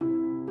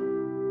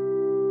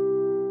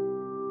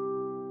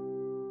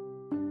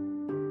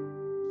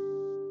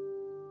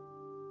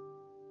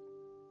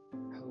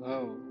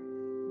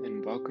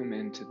welcome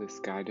into this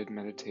guided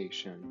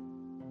meditation.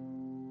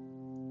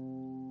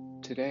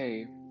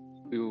 Today,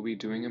 we will be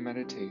doing a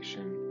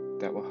meditation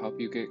that will help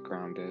you get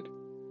grounded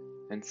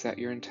and set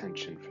your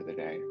intention for the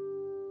day.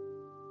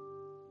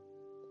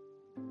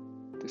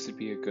 This would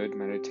be a good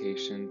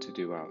meditation to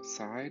do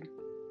outside,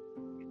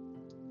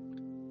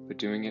 but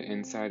doing it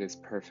inside is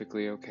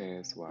perfectly okay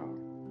as well.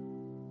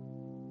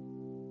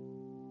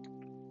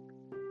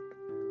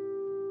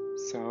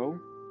 So,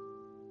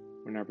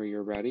 whenever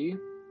you're ready,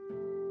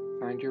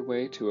 find your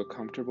way to a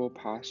comfortable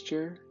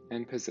posture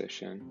and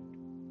position,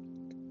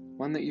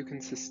 one that you can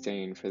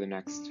sustain for the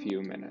next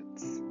few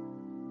minutes.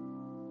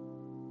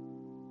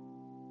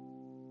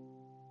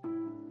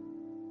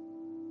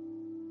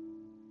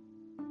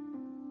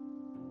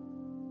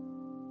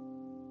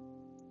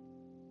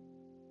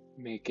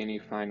 Make any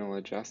final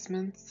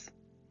adjustments,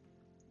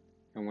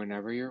 and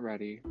whenever you're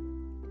ready,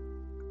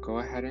 go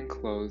ahead and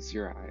close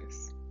your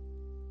eyes.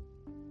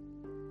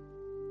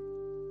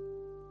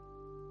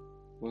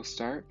 We'll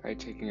start by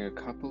taking a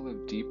couple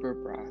of deeper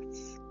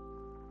breaths.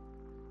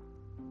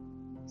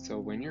 So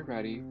when you're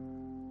ready,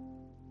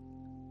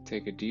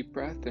 take a deep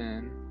breath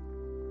in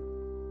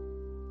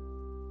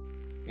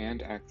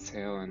and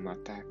exhale and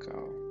let that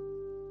go.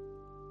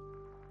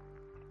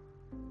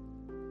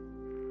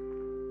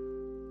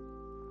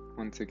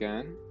 Once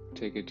again,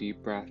 take a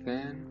deep breath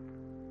in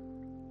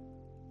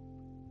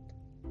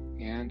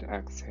and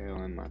exhale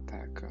and let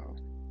that go.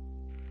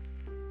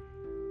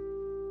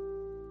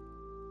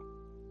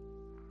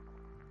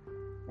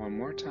 One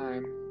more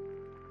time,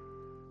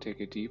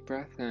 take a deep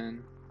breath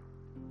in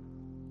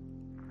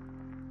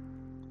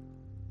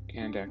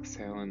and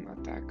exhale and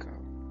let that go.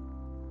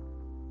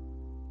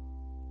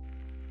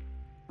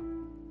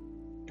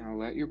 Now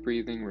let your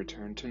breathing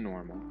return to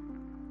normal.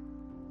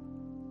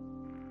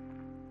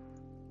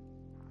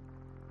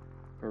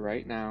 For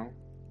right now,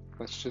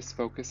 let's just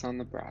focus on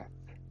the breath.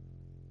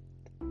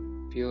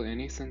 Feel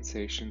any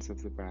sensations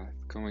of the breath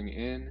going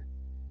in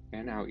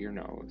and out your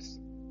nose.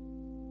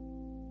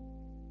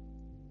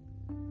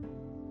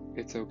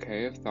 It's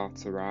okay if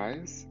thoughts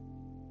arise.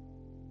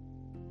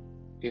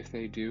 If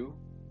they do,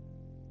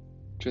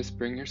 just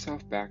bring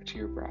yourself back to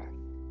your breath.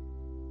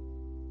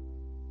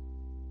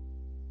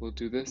 We'll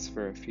do this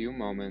for a few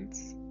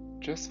moments,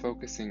 just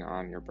focusing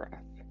on your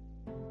breath.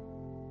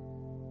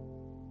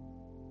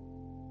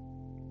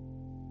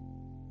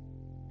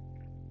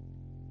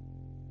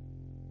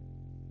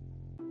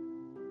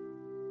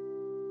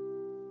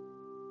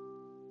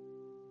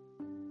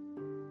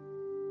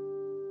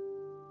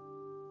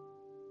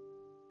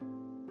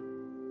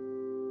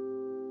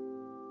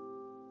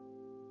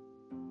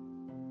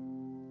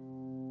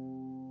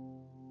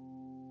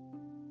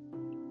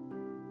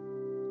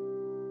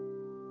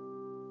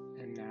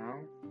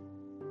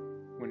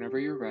 Whenever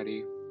you're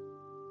ready,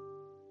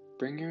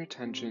 bring your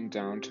attention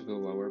down to the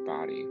lower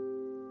body.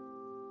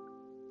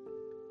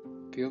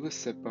 Feel the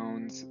sit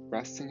bones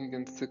resting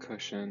against the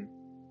cushion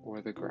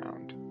or the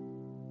ground.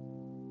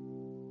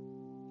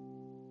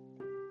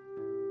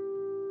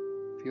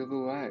 Feel the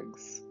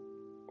legs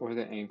or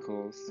the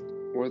ankles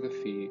or the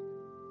feet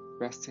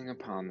resting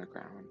upon the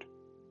ground.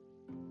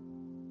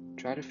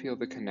 Try to feel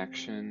the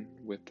connection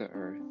with the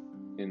earth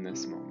in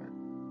this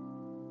moment.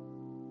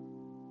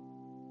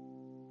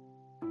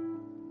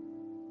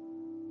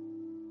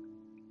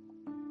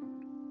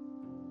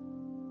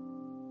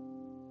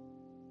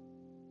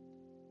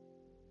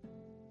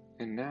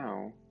 And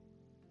now,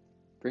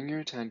 bring your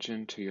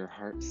attention to your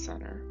heart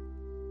center.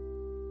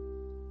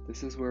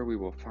 This is where we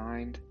will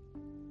find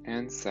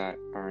and set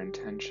our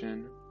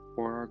intention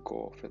or our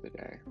goal for the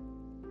day.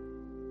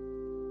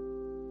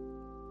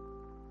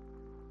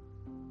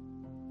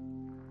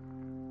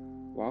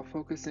 While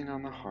focusing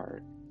on the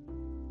heart,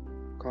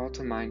 call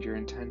to mind your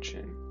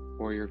intention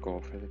or your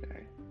goal for the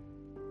day.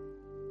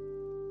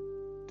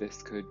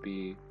 This could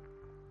be,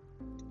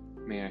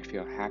 may I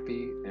feel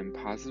happy and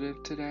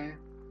positive today?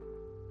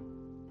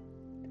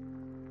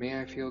 May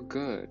I feel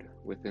good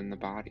within the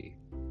body.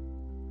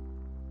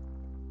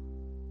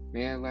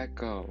 May I let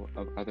go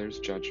of others'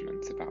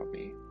 judgments about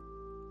me.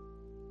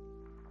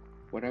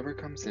 Whatever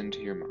comes into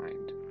your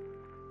mind.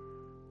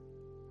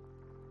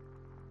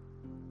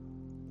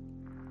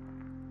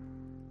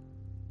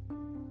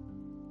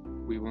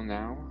 We will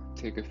now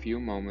take a few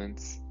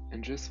moments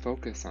and just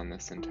focus on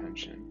this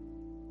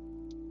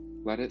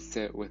intention. Let it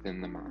sit within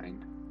the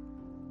mind.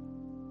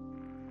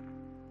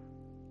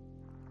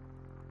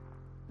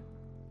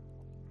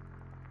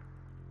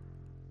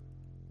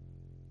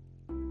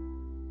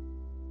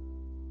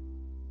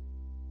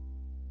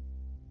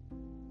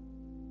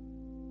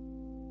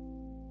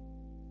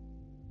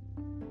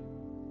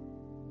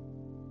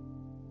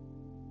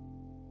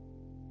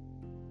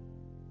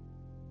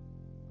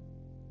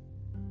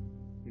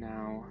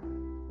 Now,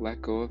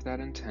 let go of that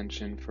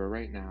intention for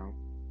right now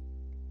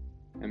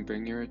and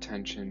bring your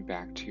attention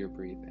back to your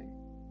breathing.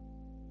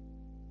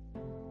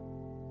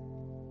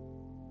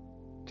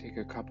 Take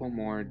a couple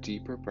more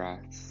deeper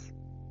breaths.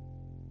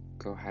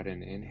 Go ahead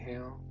and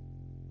inhale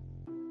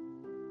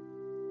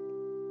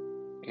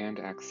and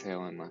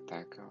exhale and let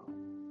that go.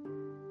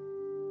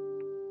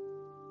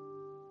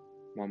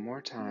 One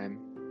more time.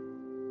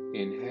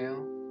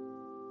 Inhale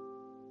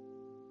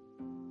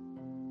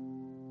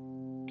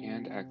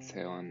and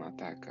exhale and let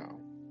that go.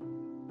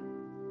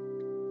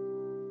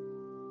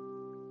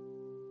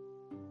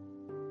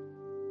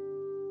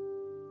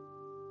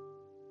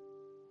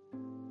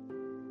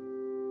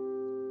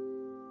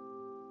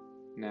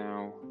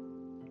 Now,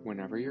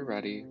 whenever you're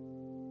ready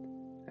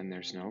and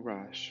there's no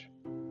rush,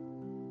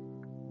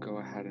 go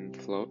ahead and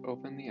float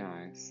open the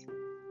eyes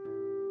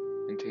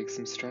and take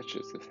some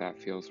stretches if that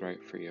feels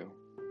right for you.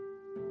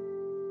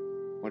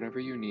 Whatever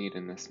you need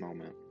in this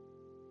moment.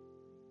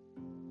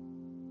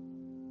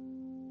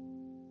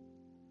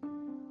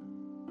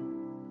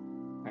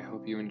 I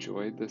hope you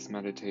enjoyed this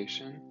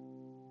meditation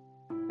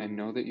and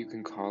know that you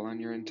can call on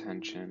your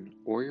intention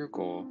or your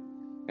goal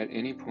at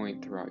any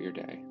point throughout your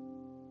day.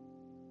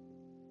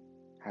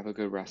 Have a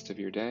good rest of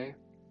your day,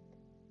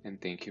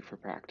 and thank you for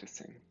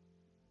practicing.